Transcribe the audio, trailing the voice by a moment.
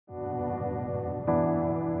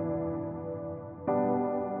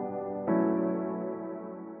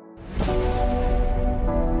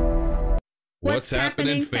What's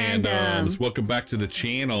happening, fandoms? Welcome back to the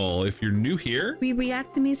channel. If you're new here, we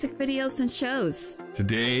react to music videos and shows.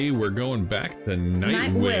 Today we're going back to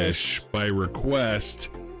Nightwish by request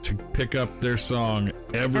to pick up their song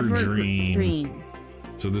Evergreen.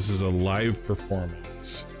 So this is a live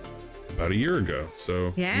performance about a year ago.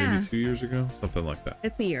 So maybe 2 years ago, something like that.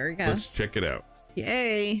 It's a year ago. Let's check it out.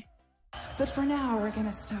 Yay. But for now, we're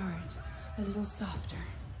gonna start a little softer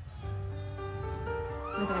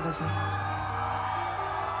with Evergreen.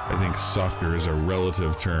 I think softer is a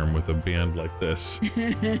relative term with a band like this.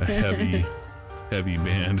 A heavy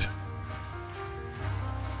band.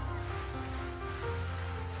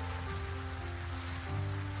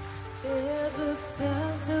 Ever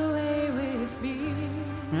felt away with me?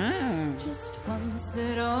 Just once,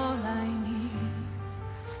 that all I need,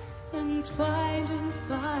 entwined in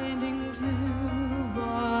finding you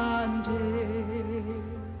one day.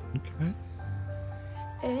 Okay.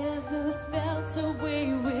 Ever felt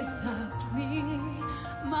away without me?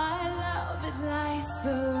 My love, it lies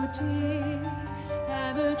so deep.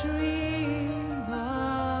 Have a dream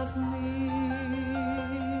of me.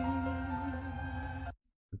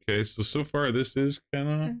 Okay, so far this is kind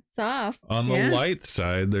of soft on the light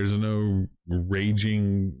side. There's no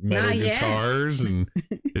raging metal guitars, and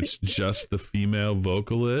it's just the female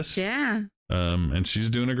vocalist. Yeah. And she's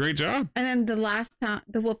doing a great job. And then the last time,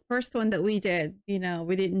 the first one that we did, you know,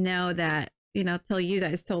 we didn't know that, you know, till you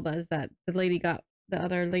guys told us that the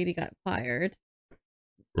other lady got fired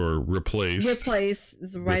or replaced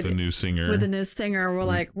with a new singer. We're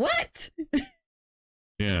like, what?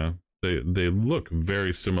 Yeah, they look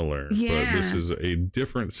very similar. Yeah, but this is a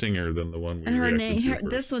different singer than the one we and her name.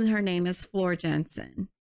 Her name is Floor Jensen.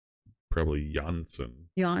 Probably Janssen.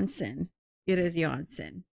 Janssen. It is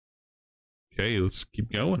Janssen. Okay, let's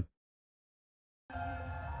keep going.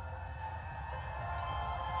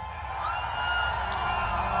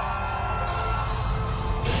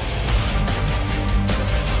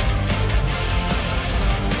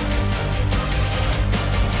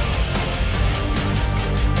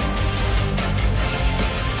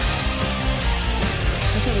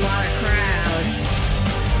 That's a lot of crowd.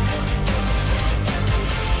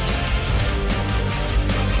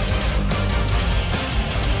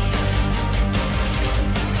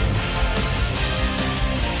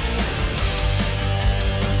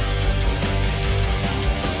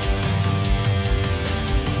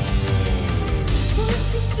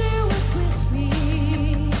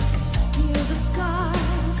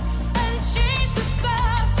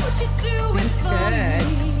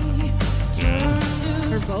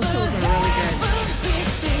 Her vocals are really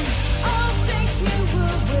good. I'll take you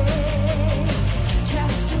away,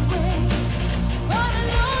 cast away on a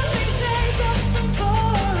lonely day, blossom for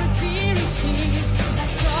a teary cheek.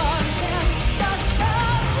 That's all left, but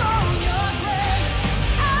from your grace.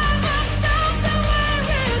 Ever felt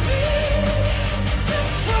away with me?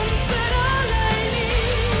 Just once, that all I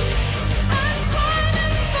need. I'm trying to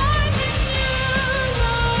find you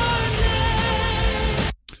one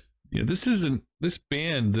day. Yeah,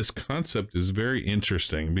 this concept is very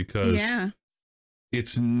interesting because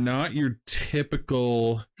it's not your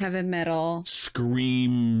typical heavy metal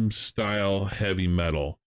scream style heavy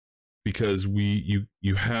metal, because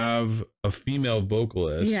you have a female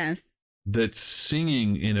vocalist that's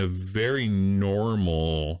singing in a very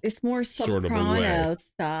normal, it's more soprano sort of a way.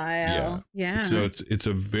 style. Yeah. So it's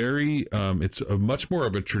a very it's a much more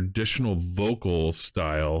of a traditional vocal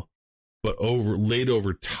style, but laid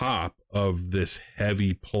over top of this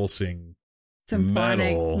heavy pulsing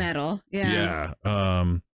symphonic metal. Yeah.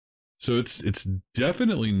 So it's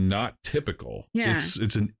definitely not typical. Yeah.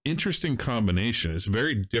 It's an interesting combination. It's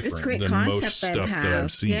very different than most stuff that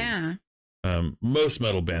I've seen. Yeah. Most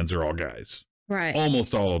metal bands are all guys. Right.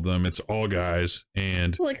 Almost all of them. It's all guys.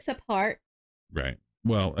 And well, except Heart. Right.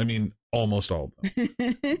 Well, I mean, almost all of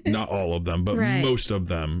them. Not all of them, but most of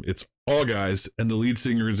them. It's all guys, and the lead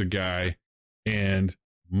singer is a guy, and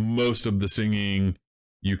most of the singing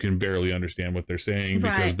you can barely understand what they're saying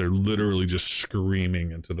because they're literally just screaming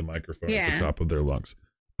into the microphone at the top of their lungs.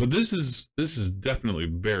 But this is definitely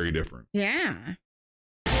very different. Yeah.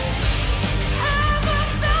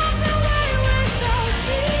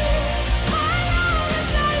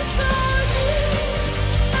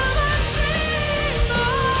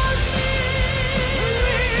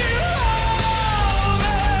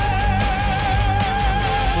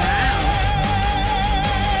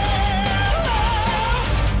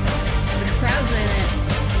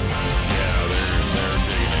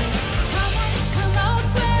 Come out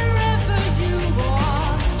wherever you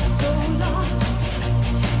are, so lost.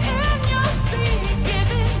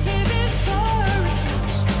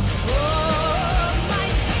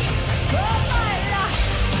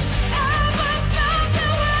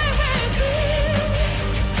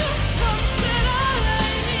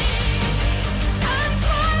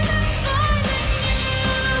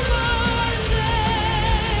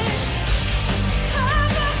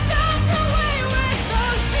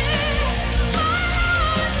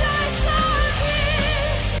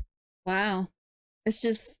 it's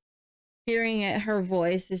just hearing it. Her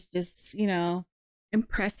voice is just,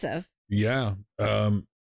 impressive. Yeah.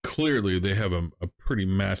 Clearly they have a pretty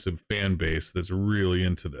massive fan base that's really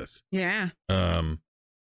into this. Yeah.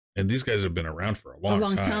 And these guys have been around for a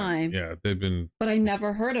long time. Yeah, they've been. But I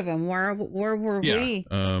never heard of them. Where were we?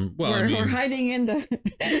 Well, we're hiding in the.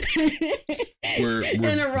 we're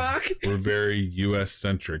in Iraq. We're very U.S.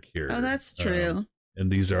 centric here. Oh, that's true.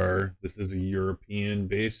 And this is a European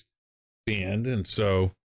based band, and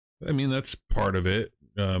so I mean that's part of it.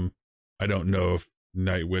 I don't know if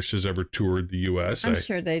Nightwish has ever toured the U.S. I'm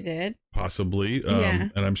sure they did. Possibly.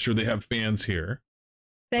 And I'm sure they have fans here.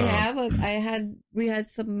 They have. We had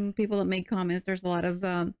some people that made comments. There's a lot of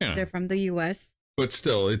they're from the U.S. But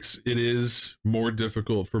still, it is more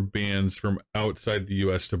difficult for bands from outside the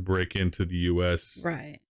U.S. to break into the U.S.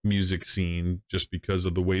 music scene just because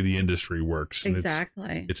of the way the industry works.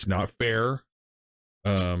 Exactly. It's not fair.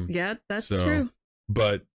 Yeah, that's true.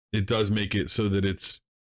 But it does make it so that it's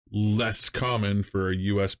less common for a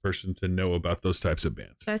U.S. person to know about those types of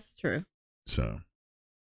bands. That's true. So.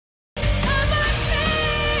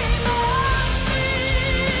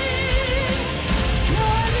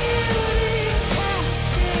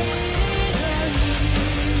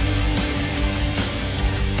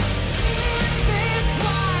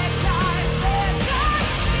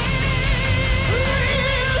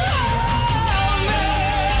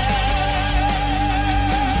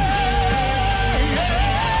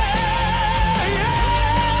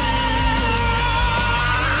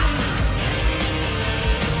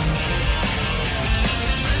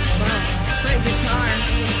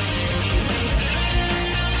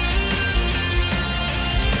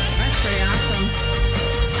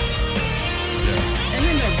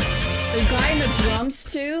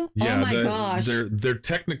 Too. Yeah, oh my gosh. Their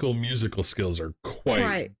technical musical skills are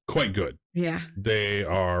quite good. Yeah. They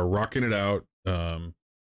are rocking it out.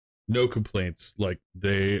 No complaints. Like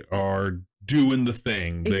they are doing the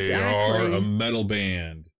thing. Exactly. They are a metal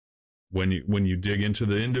band. When you dig into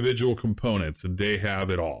the individual components, they have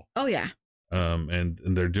it all. Oh yeah. And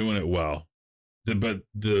they're doing it well. But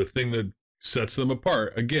the thing that sets them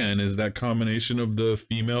apart again is that combination of the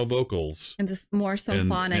female vocals and this more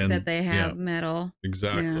symphonic that they have metal.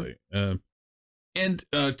 Exactly. And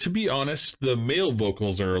to be honest, the male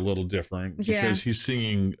vocals are a little different because he's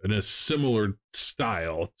singing in a similar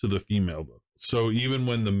style to the female vocals. So even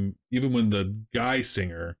when the guy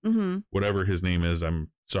singer, whatever his name is, I'm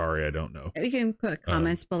sorry, I don't know. You can put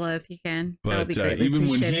comments below if you can. But even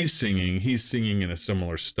when he's singing in a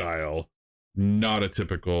similar style. Not a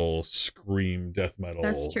typical scream death metal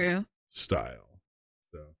style.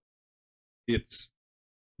 So it's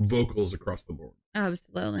vocals across the board.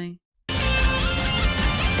 Absolutely.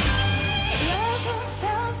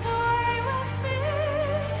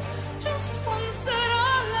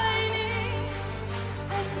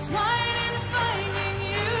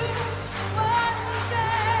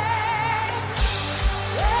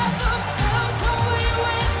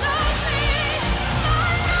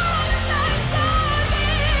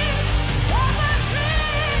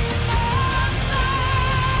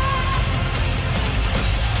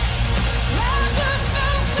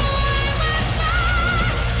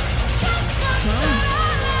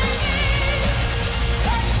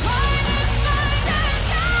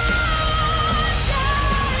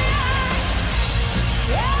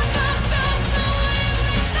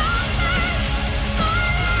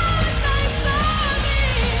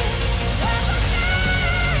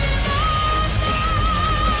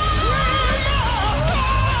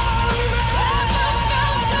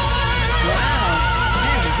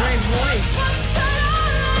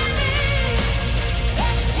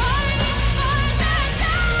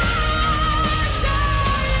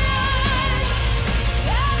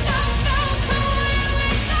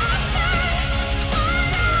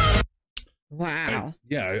 Wow.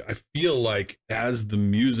 I feel like as the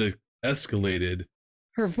music escalated,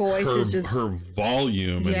 her voice is just her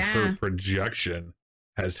volume and her projection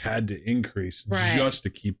has had to increase just to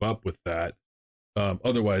keep up with that.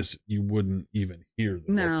 Otherwise, you wouldn't even hear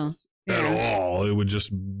the vocals at all. It would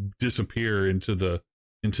just disappear into the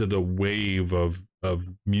wave of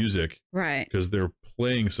music, right? Because they're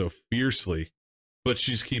playing so fiercely. But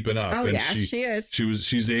she's keeping up. Oh, and she is.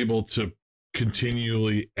 She's able to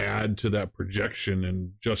continually add to that projection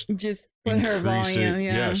and just put her volume. It.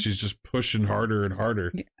 Yeah, she's just pushing harder and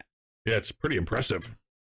harder. Yeah, it's pretty impressive.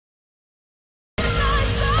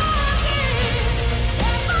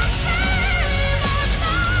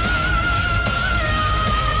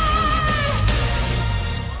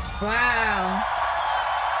 Wow.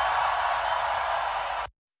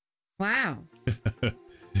 Wow.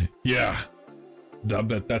 Yeah. I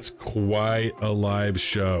bet that's quite a live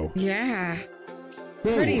show. Yeah.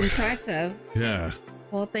 Pretty impressive. Yeah.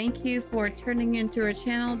 Well, thank you for tuning into our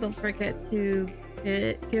channel. Don't forget to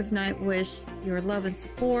give Nightwish your love and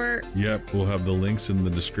support. Yep, we'll have the links in the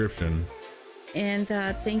description. And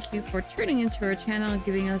thank you for tuning into our channel and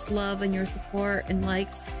giving us love and your support and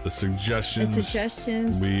likes. The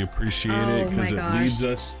suggestions. We appreciate it because it leads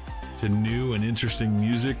us to new and interesting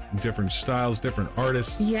music, different styles, different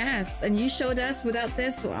artists. Yes, and you showed us without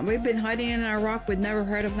this, we've been hiding in our rock. We'd never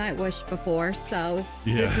heard of Nightwish before. So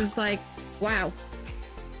this is like, wow.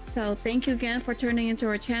 So thank you again for tuning into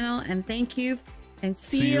our channel, and thank you, and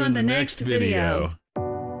see you on the next video.